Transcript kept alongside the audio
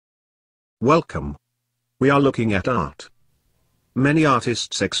Welcome. We are looking at art. Many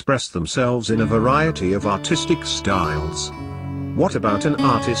artists express themselves in a variety of artistic styles. What about an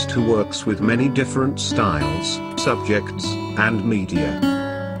artist who works with many different styles, subjects, and media?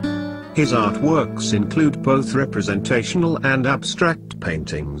 His artworks include both representational and abstract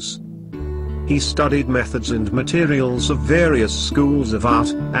paintings. He studied methods and materials of various schools of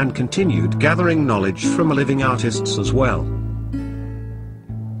art, and continued gathering knowledge from living artists as well.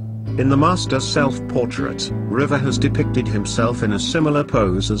 In the master self-portrait, River has depicted himself in a similar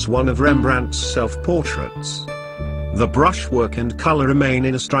pose as one of Rembrandt's self-portraits. The brushwork and color remain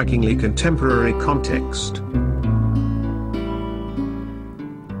in a strikingly contemporary context.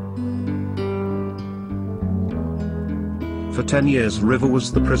 For 10 years River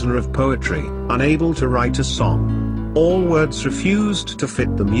was the prisoner of poetry, unable to write a song. All words refused to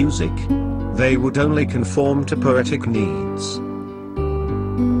fit the music. They would only conform to poetic needs.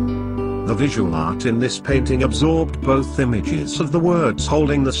 The visual art in this painting absorbed both images of the words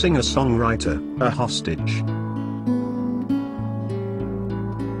holding the singer-songwriter, a hostage.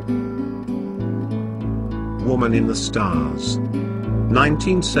 Woman in the Stars.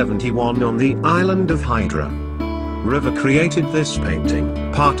 1971 on the island of Hydra. River created this painting,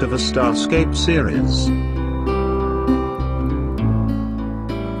 part of a Starscape series.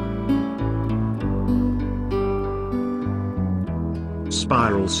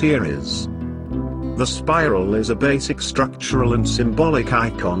 Spiral series. The spiral is a basic structural and symbolic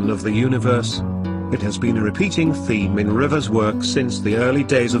icon of the universe. It has been a repeating theme in River's work since the early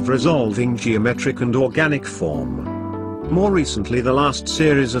days of resolving geometric and organic form. More recently, the last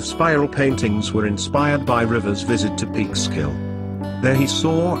series of spiral paintings were inspired by River's visit to Peekskill. There he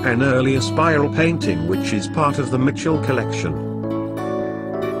saw an earlier spiral painting which is part of the Mitchell collection.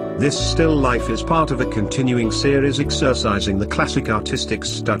 This still life is part of a continuing series exercising the classic artistic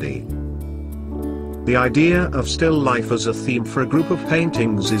study. The idea of still life as a theme for a group of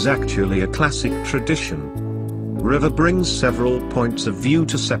paintings is actually a classic tradition. River brings several points of view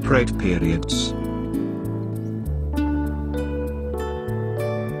to separate periods.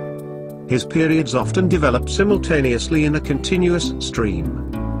 His periods often develop simultaneously in a continuous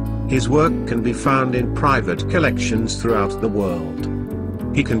stream. His work can be found in private collections throughout the world.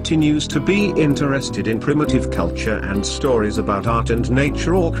 He continues to be interested in primitive culture and stories about art and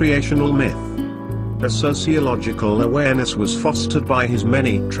nature or creational myth. A sociological awareness was fostered by his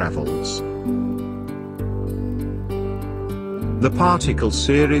many travels. The particle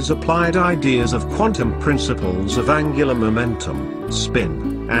series applied ideas of quantum principles of angular momentum,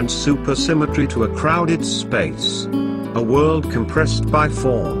 spin, and supersymmetry to a crowded space. A world compressed by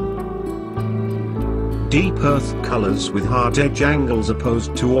form. Deep earth colors with hard edge angles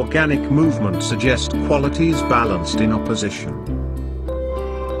opposed to organic movement suggest qualities balanced in opposition.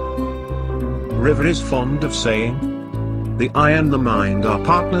 River is fond of saying, "The eye and the mind are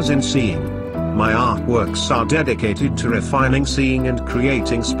partners in seeing. My artworks are dedicated to refining seeing and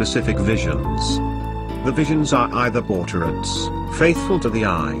creating specific visions. The visions are either portraits, faithful to the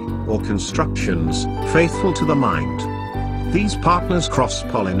eye, or constructions, faithful to the mind. These partners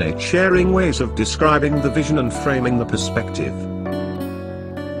cross-pollinate, sharing ways of describing the vision and framing the perspective."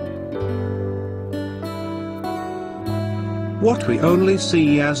 What we only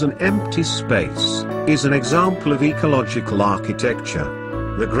see as an empty space is an example of ecological architecture.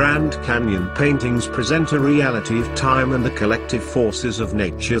 The Grand Canyon paintings present a reality of time and the collective forces of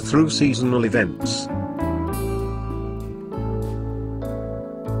nature through seasonal events.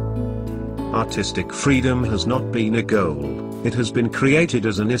 Artistic freedom has not been a goal, it has been created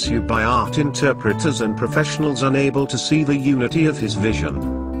as an issue by art interpreters and professionals unable to see the unity of his vision.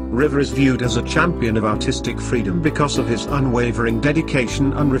 River is viewed as a champion of artistic freedom because of his unwavering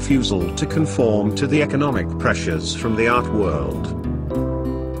dedication and refusal to conform to the economic pressures from the art world.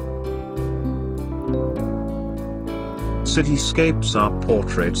 Cityscapes are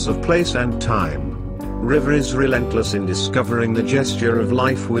portraits of place and time. River is relentless in discovering the gesture of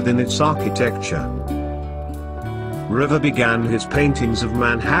life within its architecture. River began his paintings of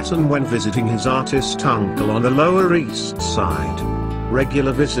Manhattan when visiting his artist uncle on the Lower East Side.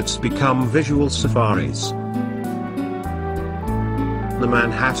 Regular visits become visual safaris. The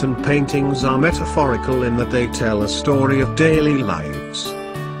Manhattan paintings are metaphorical in that they tell a story of daily lives.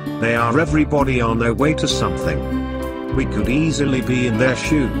 They are everybody on their way to something. We could easily be in their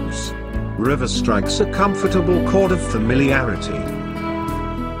shoes. River strikes a comfortable chord of familiarity.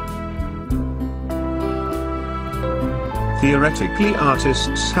 Theoretically,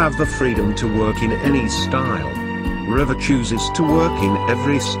 artists have the freedom to work in any style. River chooses to work in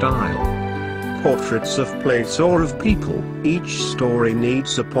every style. portraits of place or of people. Each story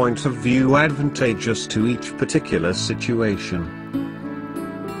needs a point of view advantageous to each particular situation.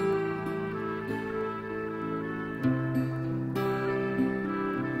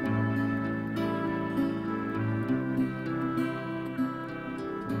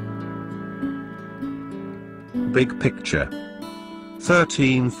 Big picture.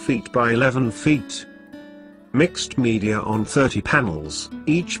 13 feet by 11 feet. Mixed media on 30 panels,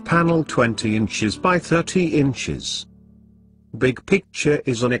 each panel 20 inches by 30 inches. Big picture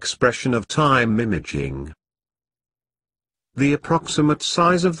is an expression of time imaging. The approximate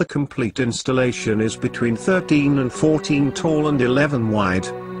size of the complete installation is between 13 and 14 tall and 11 wide.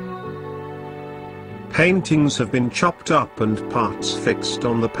 Paintings have been chopped up and parts fixed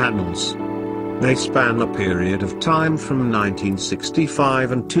on the panels. They span a period of time from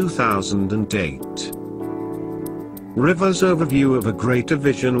 1965 and 2008. River's overview of a greater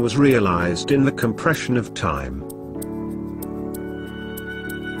vision was realized in the compression of time.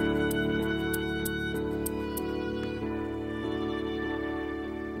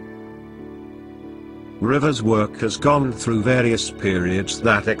 River's work has gone through various periods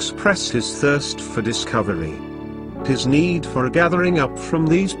that express his thirst for discovery. His need for gathering up from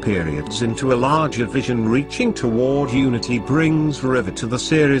these periods into a larger vision reaching toward unity brings River to the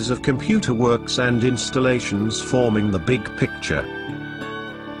series of computer works and installations forming the big picture.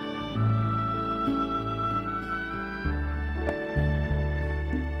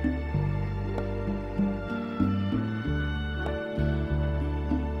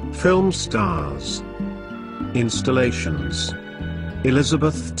 Film stars. Installations.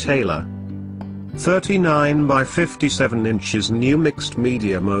 Elizabeth Taylor. 39 by 57 inches new mixed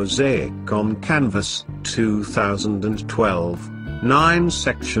media mosaic on canvas, 2012. 9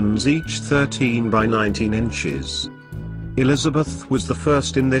 sections each 13 by 19 inches. Elizabeth was the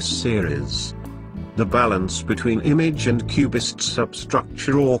first in this series. The balance between image and cubist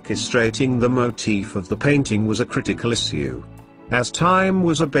substructure orchestrating the motif of the painting was a critical issue. As time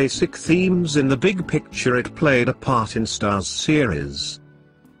was a basic themes in the big picture, it played a part in Star's series.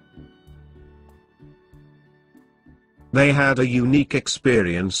 They had a unique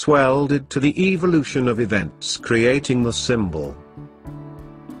experience welded to the evolution of events creating the symbol.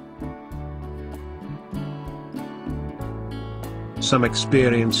 Some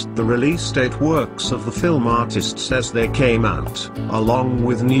experienced the release date works of the film artists as they came out, along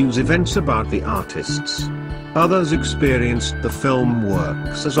with news events about the artists. Others experienced the film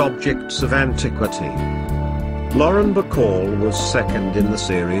works as objects of antiquity. Lauren Bacall was second in the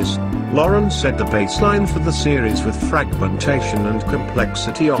series. Lauren set the baseline for the series with fragmentation and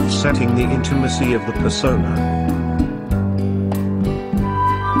complexity offsetting the intimacy of the persona.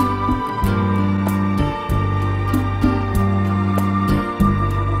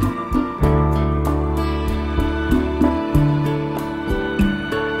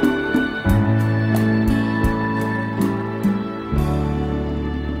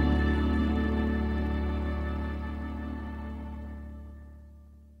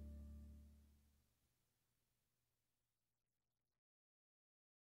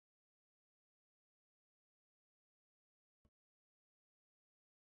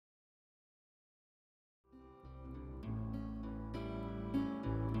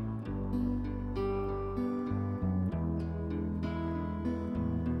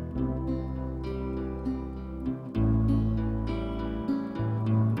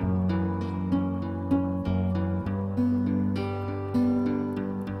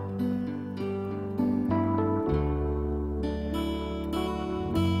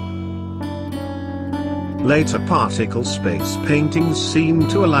 Later particle space paintings seem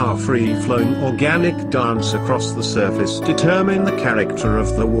to allow a free-flowing organic dance across the surface, determine the character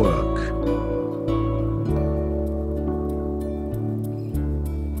of the work.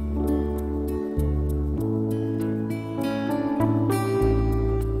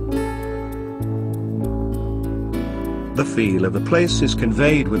 The feel of a place is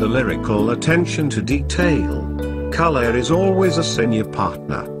conveyed with a lyrical attention to detail. Color is always a senior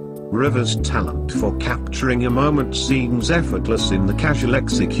partner. River's talent for capturing a moment seems effortless in the casual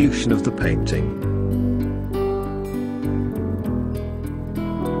execution of the painting.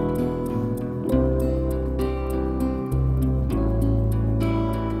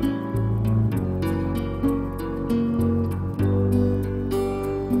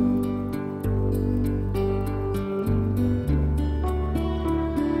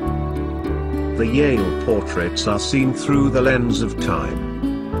 The Yale portraits are seen through the lens of time.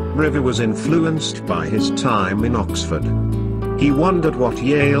 River was influenced by his time in Oxford. He wondered what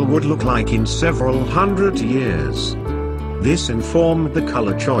Yale would look like in several hundred years. This informed the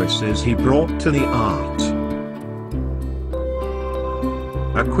color choices he brought to the art.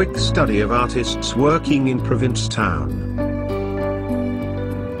 A quick study of artists working in Provincetown.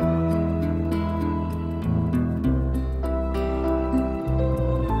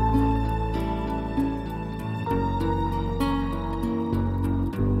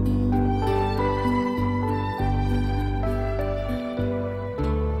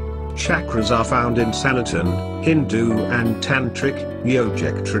 Chakras are found in Sanatan, Hindu and Tantric,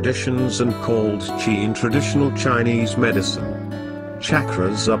 Yogic traditions and called Qi in traditional Chinese medicine.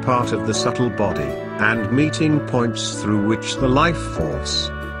 Chakras are part of the subtle body, and meeting points through which the life force,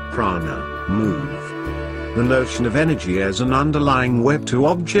 prana, move. The notion of energy as an underlying web to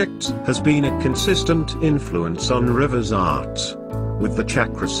objects has been a consistent influence on River's art. With the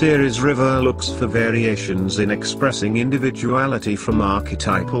Chakra series, River looks for variations in expressing individuality from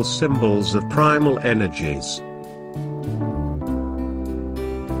archetypal symbols of primal energies.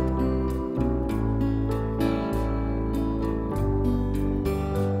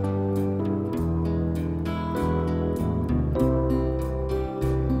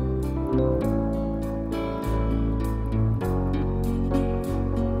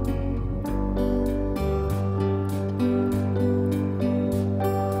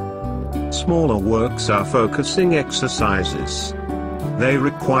 Smaller works are focusing exercises. They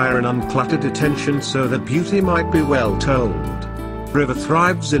require an uncluttered attention so that beauty might be well told. River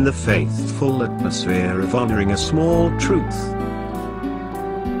thrives in the faithful atmosphere of honoring a small truth.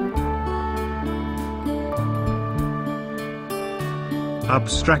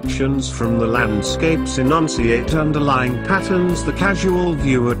 Abstractions from the landscapes enunciate underlying patterns the casual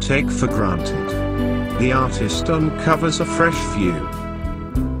viewer take for granted. The artist uncovers a fresh view.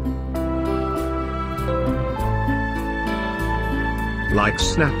 Like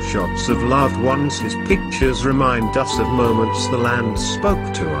snapshots of loved ones, his pictures remind us of moments the land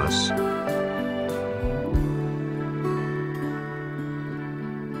spoke to us.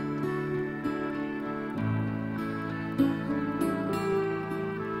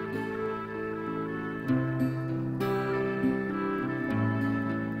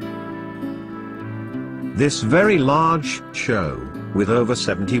 This very large show, with over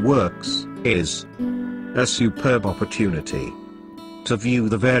 70 works, is a superb opportunity to view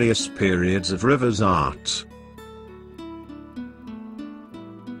the various periods of River's art.